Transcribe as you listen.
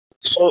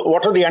So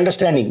what are the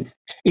understanding?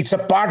 It's a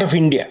part of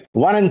India.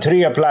 1 and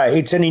 3 apply.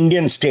 It's an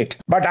Indian state.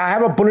 But I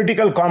have a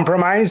political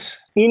compromise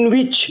in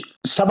which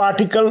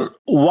sub-article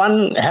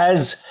 1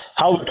 has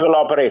how it will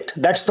operate.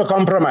 That's the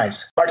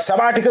compromise. But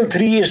sub-article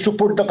 3 is to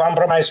put the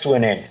compromise to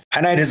an end.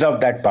 And I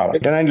reserve that power.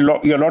 And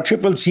your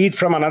lordship will see it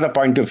from another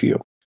point of view.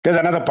 There's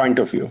another point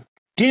of view.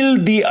 Till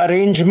the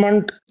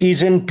arrangement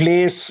is in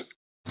place,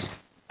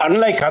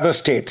 unlike other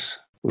states,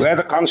 where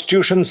the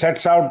constitution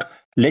sets out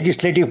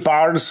legislative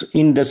powers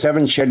in the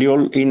 7th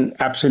schedule in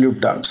absolute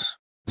terms.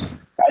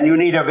 And you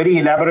need a very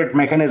elaborate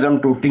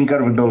mechanism to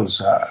tinker with those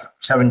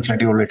 7th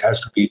schedule. It has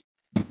to be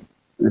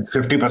with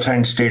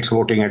 50% states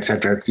voting,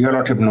 etc. Your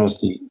lordship knows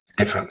the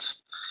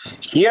difference.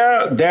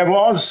 Here, there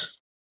was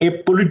a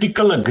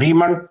political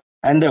agreement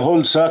and the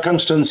whole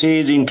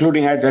circumstances,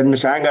 including, as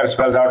Mr. Anger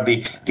spells out,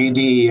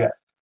 the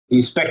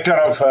specter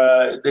of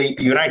the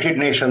United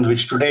Nations,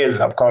 which today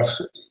is, of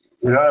course,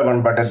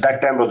 irrelevant, but at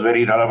that time was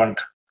very relevant.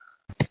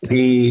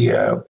 The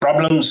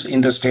problems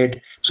in the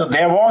state. So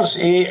there was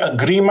a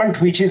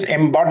agreement which is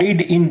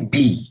embodied in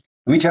B,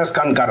 which has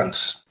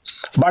concurrence.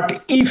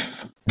 But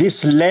if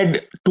this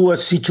led to a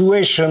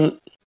situation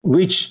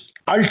which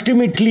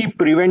ultimately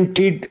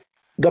prevented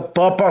the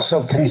purpose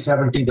of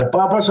 370, the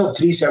purpose of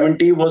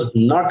 370 was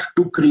not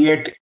to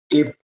create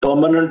a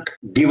permanent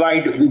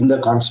divide in the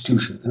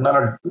constitution.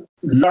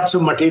 Lots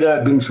of material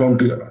has been shown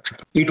to your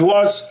lordship. It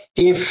was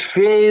a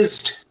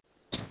phased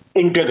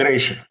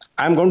integration.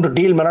 I'm going to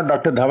deal,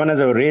 Dr. Dhawan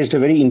has raised a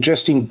very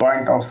interesting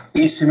point of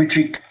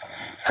asymmetric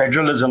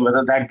federalism,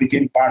 whether that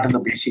became part of the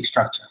basic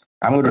structure.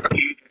 I'm going to deal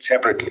it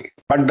separately.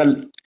 But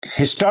the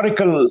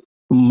historical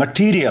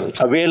material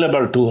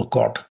available to a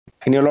court,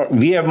 and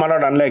we have,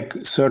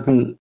 unlike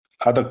certain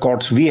other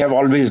courts, we have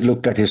always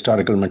looked at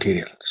historical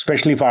material,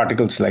 especially for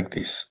articles like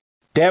this.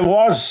 There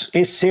was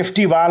a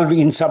safety valve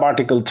in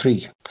sub-article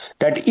 3,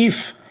 that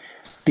if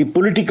the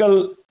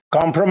political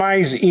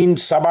compromise in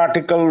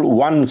sub-article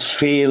 1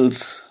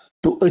 fails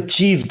to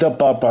achieve the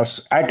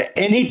purpose, at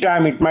any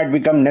time it might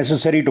become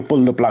necessary to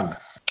pull the plug.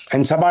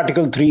 And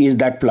sub-article 3 is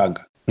that plug.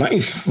 Now,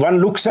 if one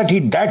looks at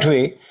it that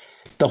way,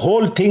 the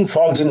whole thing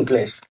falls in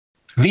place.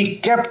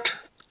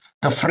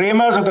 The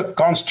framers of the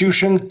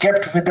Constitution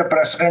kept with the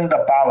President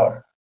the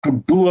power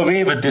to do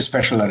away with this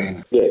special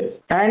arrangement. Yes.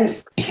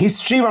 And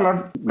history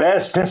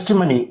bears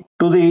testimony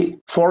to the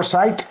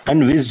foresight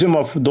and wisdom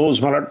of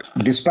those,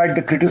 despite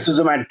the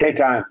criticism at that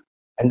time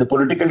and the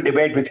political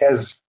debate which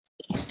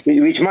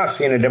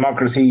must, in a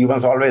democracy, you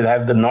must always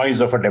have the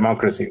noise of a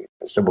democracy,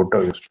 Mr.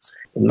 Bhutto used to say.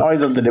 The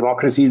noise of the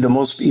democracy is the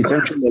most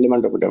essential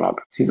element of a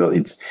democracy. So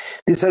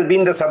this has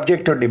been the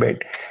subject of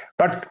debate.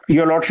 But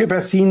your lordship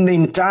has seen the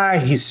entire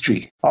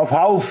history of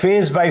how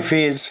phase by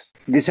phase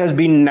this has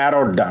been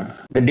narrowed down.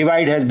 The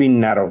divide has been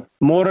narrowed.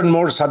 More and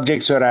more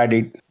subjects were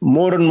added.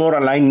 More and more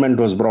alignment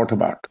was brought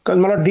about.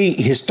 Because the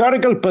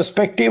historical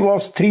perspective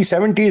of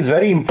 370 is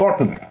very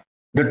important.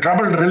 The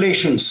troubled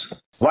relations,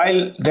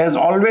 while there's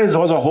always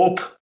was a hope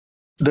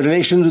the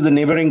relations with the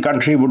neighboring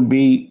country would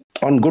be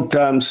on good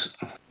terms,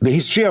 the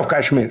history of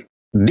Kashmir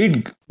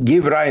did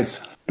give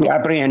rise to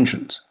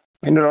apprehensions.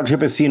 And the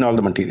lordship has seen all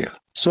the material.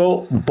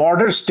 So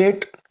border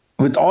state,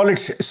 with all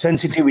its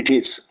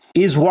sensitivities,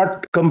 is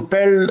what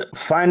compelled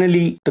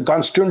finally the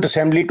Constituent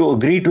Assembly to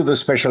agree to the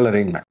special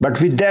arrangement.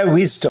 But with their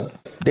wisdom,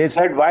 they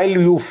said, while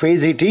you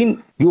phase it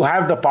in, you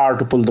have the power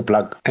to pull the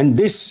plug. And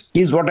this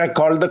is what I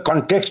call the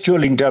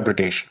contextual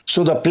interpretation.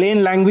 So the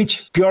plain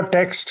language, pure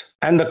text,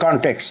 and the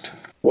context.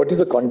 What is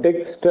the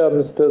context,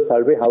 Mr.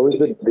 Salve? How is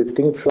it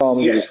distinct from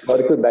the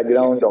historical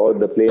background or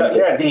the plain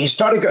text?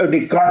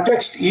 The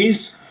context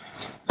is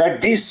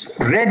that this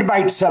read by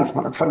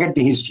itself, forget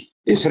the history,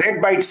 this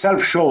read by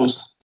itself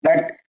shows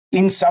that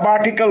in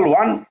sub-article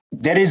 1,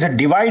 there is a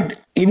divide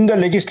in the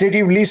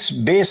legislative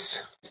list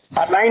base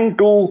aligned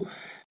to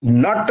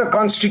not the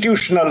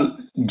constitutional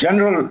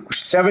general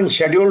 7th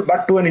schedule,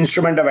 but to an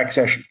instrument of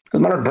accession.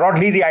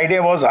 Broadly, the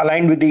idea was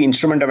aligned with the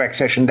instrument of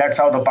accession. That's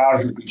how the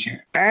powers will be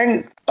shared.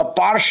 And a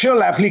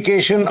partial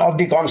application of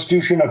the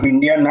Constitution of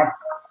India, not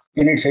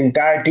in its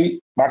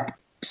entirety, but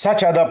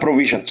such other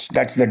provisions.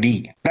 That's the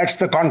D. That's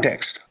the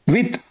context.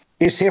 With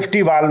a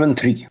safety valve in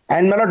 3.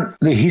 And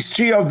the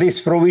history of this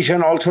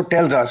provision also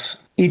tells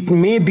us it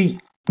may be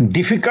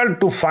difficult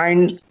to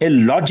find a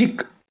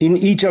logic in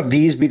each of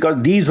these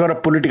because these were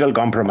a political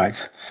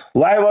compromise.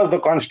 Why was the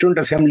Constituent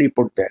Assembly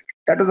put there?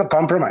 That was a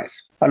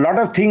compromise. A lot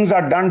of things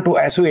are done to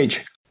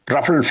assuage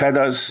ruffled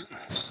feathers.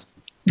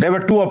 There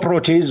were 2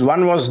 approaches.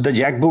 One was the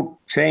jackboot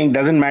saying,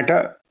 doesn't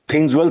matter,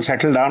 things will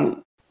settle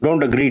down.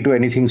 Don't agree to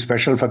anything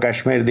special for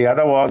Kashmir. The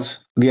other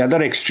was the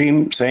other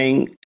extreme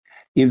saying,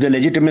 if the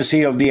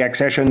legitimacy of the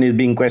accession is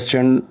being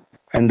questioned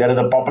and there is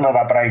a popular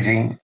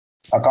uprising,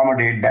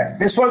 accommodate that.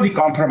 This was the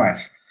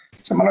compromise.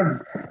 So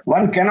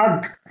one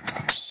cannot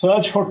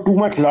search for too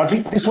much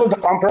logic. This was the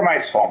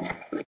compromise form.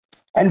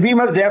 And we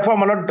must therefore,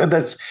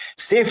 the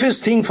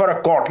safest thing for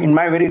a court, in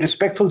my very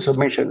respectful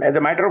submission, as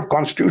a matter of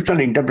constitutional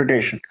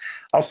interpretation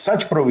of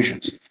such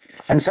provisions,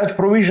 And such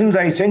provisions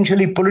are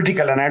essentially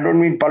political, and I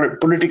don't mean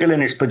political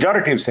in its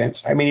pejorative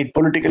sense. I mean it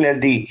political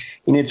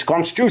in its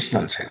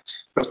constitutional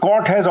sense. The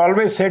court has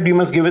always said you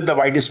must give it the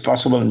widest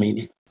possible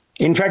meaning.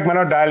 In fact, my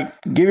lord, I'll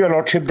give your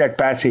lordship that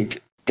passage.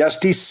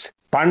 Justice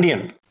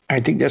Pandian, I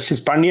think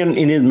Justice Pandian,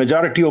 in his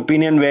majority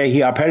opinion, where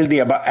he upheld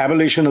the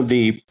abolition of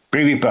the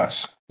privy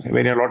purse,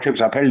 where your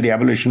lordships upheld the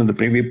abolition of the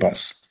privy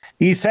purse,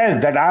 he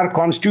says that our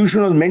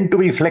constitution was meant to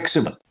be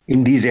flexible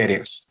in these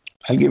areas.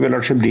 I'll give your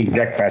lordship the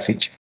exact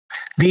passage.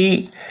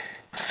 The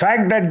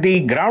fact that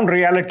the ground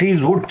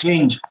realities would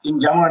change in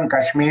Jammu and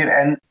Kashmir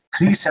and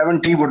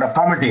 370 would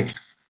accommodate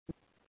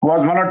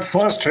was, my lord,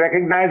 first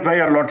recognized by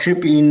your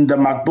lordship in the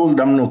Makbul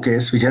Damnu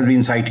case, which has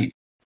been cited.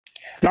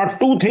 Now,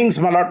 two things,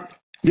 my lord,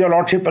 your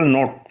lordship will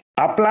note.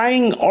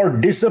 Applying or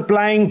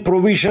disapplying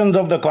provisions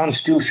of the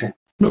constitution.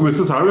 No,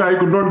 Mr. Salve, I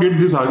could not get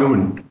this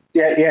argument.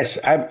 Yes.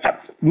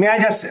 May I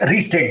just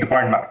restate the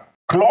point, my lord?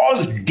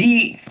 Clause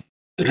D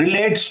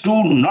relates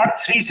to not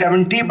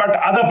 370, but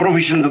other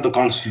provisions of the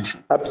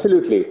constitution.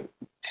 Absolutely.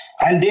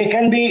 And they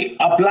can be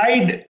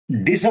applied,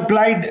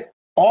 disapplied,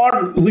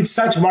 or with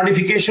such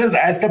modifications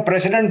as the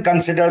president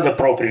considers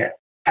appropriate.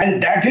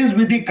 And that is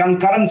with the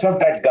concurrence of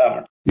that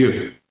government.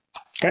 Yes.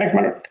 Correct,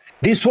 my lord?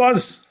 This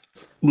was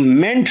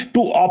meant to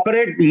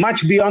operate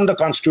much beyond the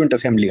Constituent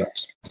Assembly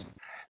also,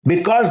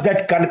 because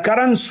that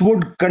concurrence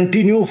would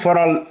continue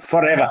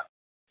forever.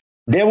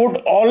 There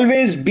would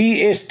always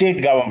be a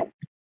state government.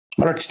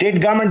 But state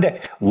government,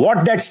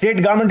 what that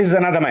state government is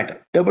another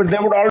matter. There would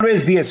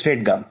always be a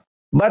state government.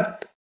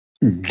 But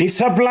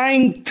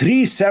disapplying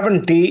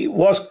 370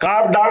 was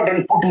carved out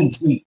and put in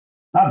 3.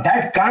 Now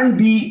that can't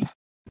be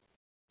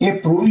a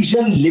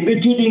provision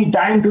limited in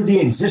time to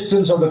the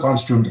existence of the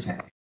Constituent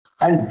Assembly.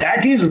 And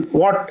that is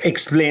what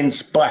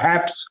explains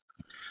perhaps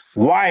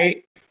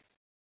why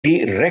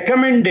the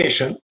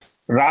recommendation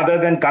rather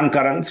than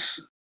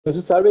concurrence.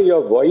 Mr. Salve,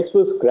 your voice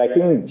was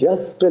cracking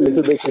just a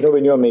little bit,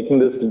 when you were making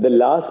the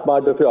last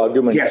part of your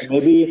argument. Yes.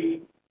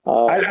 Maybe...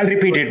 I'll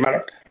repeat it, my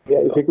lord. Yeah,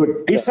 if you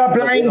could...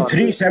 Disapplying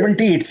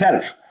 370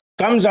 itself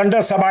comes under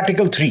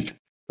subarticle 3.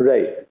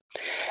 Right.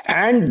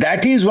 And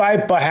that is why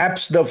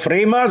perhaps the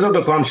framers of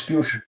the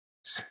Constitution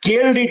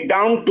scaled it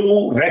down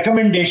to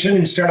recommendation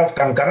instead of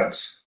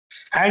concurrence.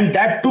 And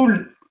that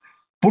to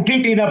put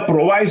it in a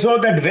proviso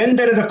that when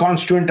there is a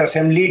Constituent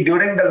Assembly,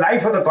 during the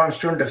life of the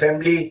Constituent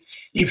Assembly,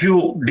 if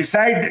you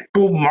decide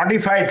to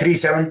modify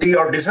 370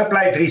 or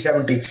disapply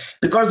 370,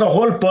 because the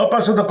whole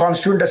purpose of the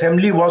Constituent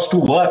Assembly was to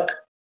work,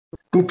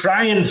 to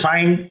try and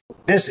find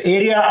this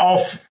area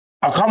of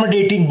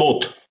accommodating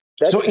both.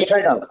 That's so if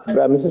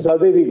Mr.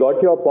 Salve, we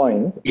got your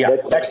point. Yeah,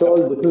 this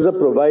is a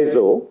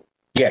proviso.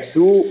 Yes.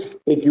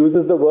 It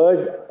uses the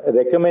word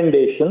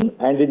recommendation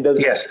and it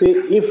doesn't say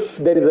if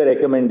there is a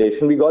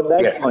recommendation. We got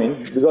that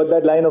point. We got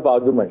that line of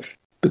argument.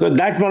 Because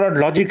that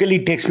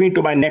logically takes me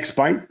to my next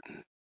point,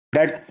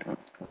 that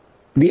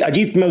the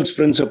Ajit Mills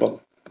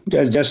principle,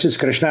 as Justice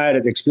Krishna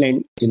has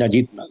explained in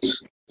Ajit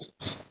Mills.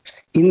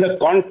 In the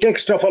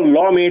context of a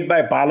law made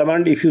by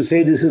Parliament, if you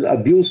say this is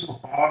abuse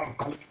of power or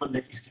collective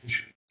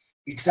legislation,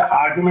 it's an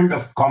argument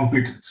of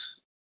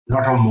competence,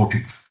 not of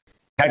motive.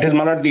 That is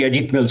not the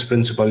Ajit Mills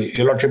principle.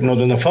 Your lordship knows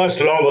when the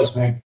first law was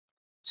made,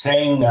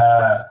 saying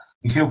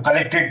if you've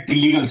collected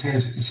illegal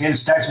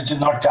sales tax, which is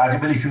not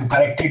chargeable, if you've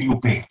collected, you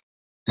pay.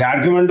 The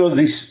argument was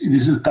this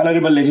is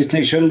colorable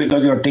legislation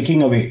because you're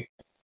taking away.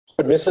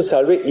 But Mr.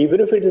 Salve, even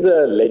if it is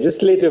a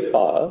legislative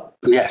power,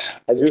 yes,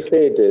 as you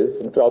say it is,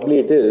 and probably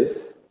it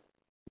is,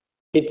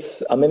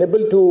 it's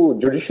amenable to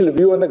judicial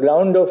review on the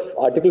ground of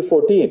Article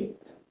 14.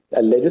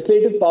 A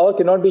legislative power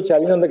cannot be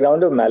challenged on the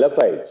ground of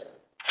malefides.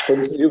 So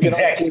you cannot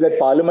say that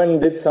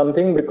Parliament did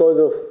something because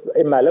of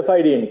a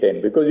malafide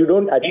intent, because you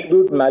don't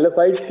attribute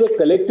malefides to a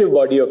collective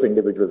body of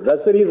individuals.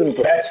 That's the reason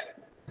for That's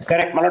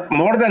correct.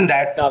 More than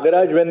that,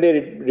 Nagaraj, when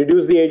they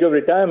reduced the age of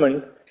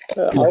retirement,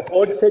 our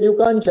court said you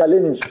can't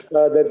challenge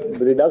the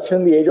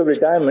reduction in the age of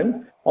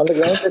retirement on the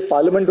grounds that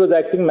Parliament was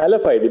acting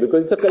malafide,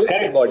 because it's a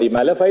collective body.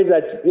 Malafide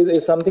that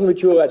is something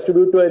which you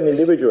attribute to an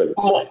individual.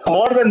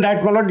 More than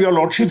that, my lord, your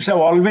lordships have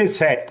always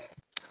said,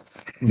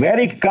 where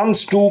it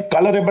comes to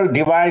colorable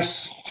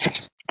device,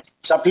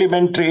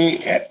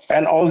 supplementary,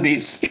 and all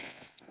these.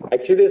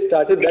 Actually, they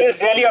started. It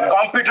is really a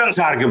competence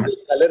argument.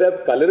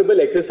 Colorable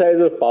exercise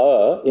of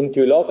power in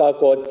Tulloch, our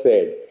court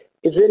said,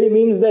 it really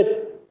means that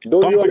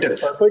though you are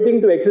purporting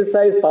to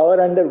exercise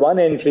power under one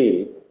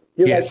entry,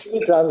 you've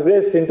actually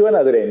transgressed into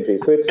another entry.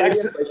 So it's really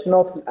a question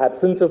of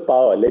absence of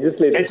power,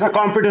 legislative. It's a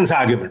competence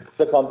argument. It's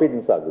a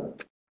competence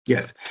argument.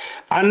 Yes.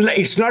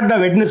 It's not the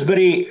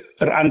Wednesbury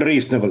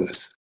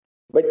unreasonableness.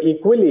 But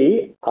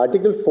equally,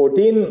 Article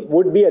 14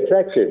 would be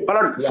attractive.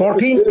 But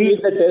 14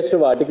 meet the test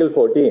of Article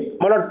 14.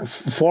 But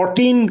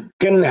 14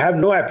 can have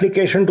no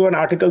application to an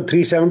Article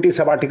 370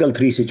 sub-Article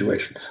 3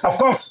 situation. Of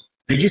course,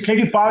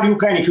 legislative power you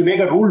can. If you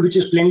make a rule which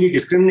is plainly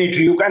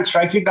discriminatory, you can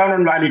strike it down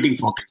on violating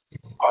 14.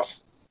 Of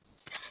course.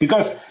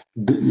 Because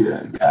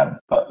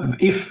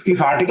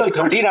if Article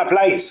 13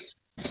 applies,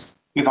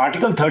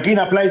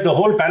 the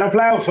whole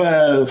panoply of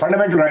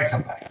fundamental rights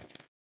apply.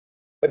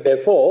 But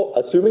therefore,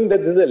 assuming that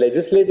this is a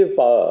legislative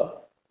power,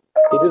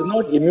 it is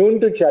not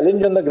immune to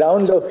challenge on the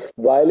ground of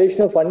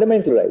violation of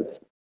fundamental rights.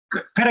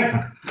 Correct.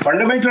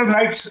 Fundamental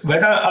rights,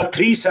 whether a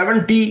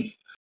 370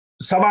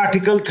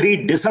 sub-article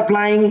 3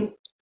 disapplying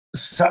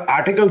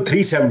article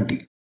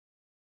 370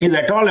 is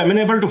at all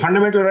amenable to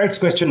fundamental rights,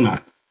 question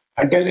mark.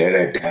 I'll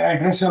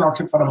address your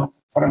lordship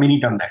for a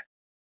minute on that.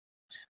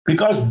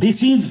 Because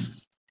this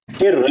is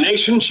a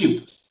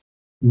relationship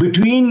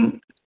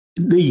between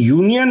the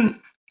union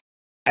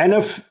and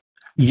a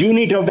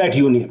unit of that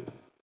union.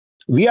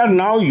 We are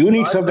now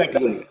units of that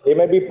union. They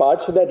may be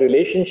parts of that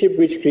relationship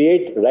which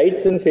create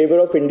rights in favor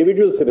of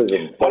individual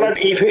citizens. Well,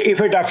 if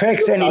it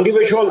affects an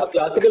individual, a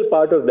classical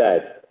part of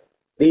that,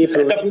 the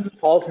provision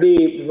of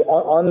the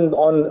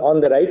on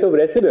the right of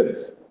residence.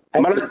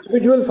 An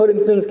individual, for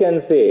instance,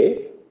 can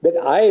say that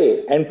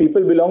I and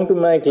people belong to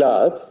my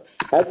class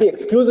have the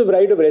exclusive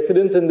right of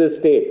residence in this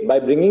state. By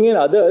bringing in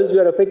others, you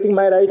are affecting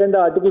my right under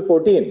Article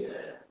 14.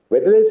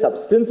 Whether there is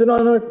substance or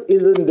not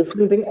is a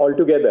different thing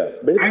altogether.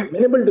 But it's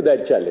amenable to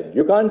that challenge.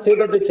 You can't say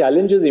that the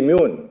challenge is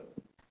immune.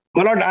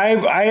 My lord,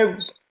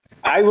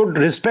 I would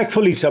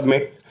respectfully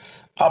submit,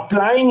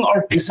 applying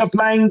or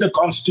disapplying the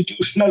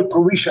constitutional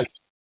provision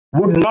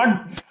would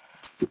not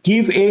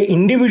give a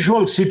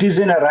individual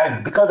citizen a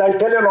right. Because I'll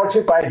tell your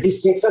lordship,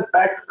 this takes us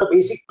back to the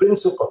basic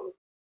principle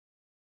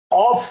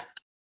of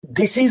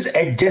this is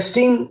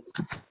adjusting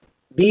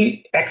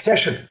the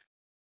accession.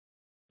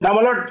 Now,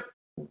 my lord,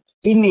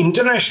 in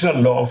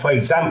international law, for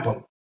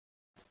example,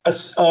 a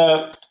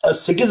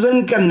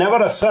citizen can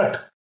never assert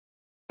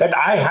that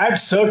I had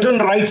certain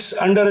rights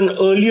under an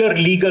earlier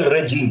legal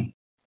regime,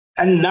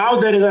 and now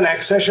there is an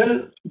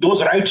accession,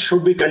 those rights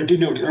should be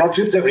continued. Your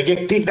lordships have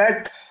rejected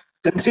that,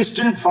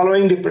 consistent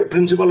following the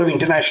principle of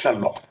international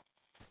law.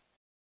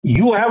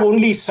 You have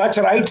only such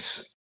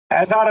rights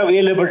as are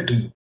available to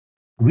you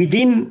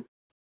within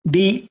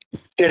the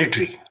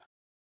territory.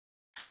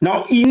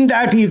 Now, in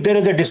that, if there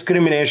is a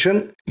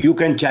discrimination, you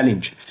can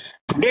challenge.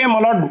 Today, my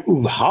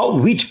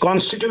lord, which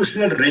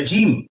constitutional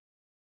regime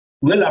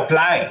will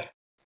apply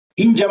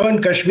in Jammu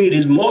and Kashmir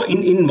is more,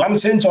 in one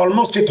sense,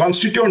 almost a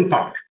constituent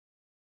power.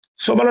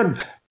 So, my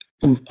lord,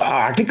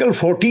 Article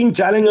 14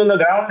 challenge on the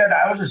ground that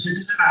I was a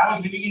citizen, I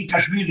was living in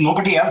Kashmir,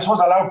 nobody else was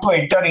allowed to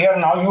enter here,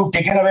 now you've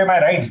taken away my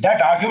rights.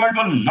 That argument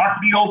will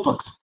not be open.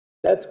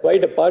 That's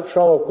quite apart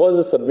from, of course,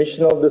 the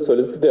submission of the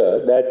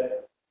solicitor that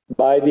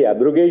by the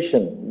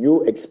abrogation,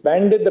 you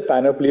expanded the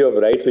panoply of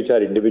rights which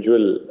are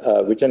individual,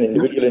 which an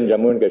individual in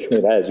Jammu and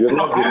Kashmir has. I'm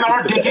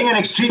not taking an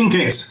extreme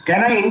case.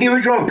 Can an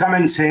individual come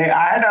and say,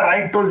 I had a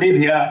right to live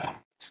here,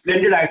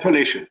 splendid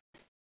isolation.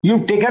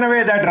 You've taken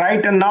away that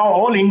right and now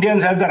all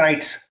Indians have the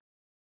rights,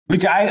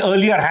 which I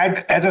earlier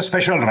had as a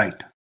special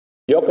right.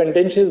 Your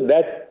contention is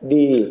that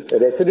the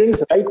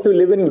residents' right to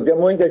live in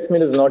Jammu and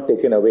Kashmir is not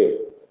taken away.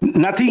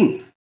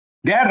 Nothing.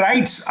 Their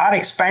rights are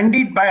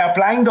expanded by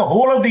applying the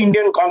whole of the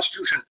Indian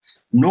Constitution.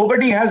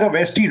 Nobody has a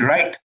vested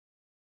right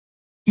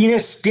in a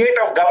state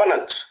of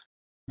governance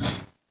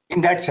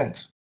in that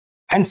sense.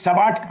 And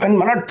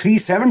Manat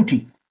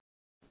 370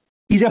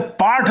 is a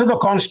part of the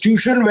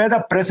Constitution where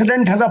the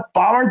president has a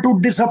power to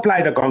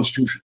disapply the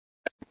Constitution.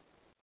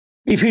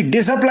 If he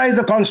disapplies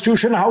the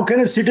Constitution, how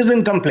can a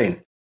citizen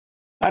complain?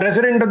 A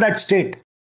resident of that state.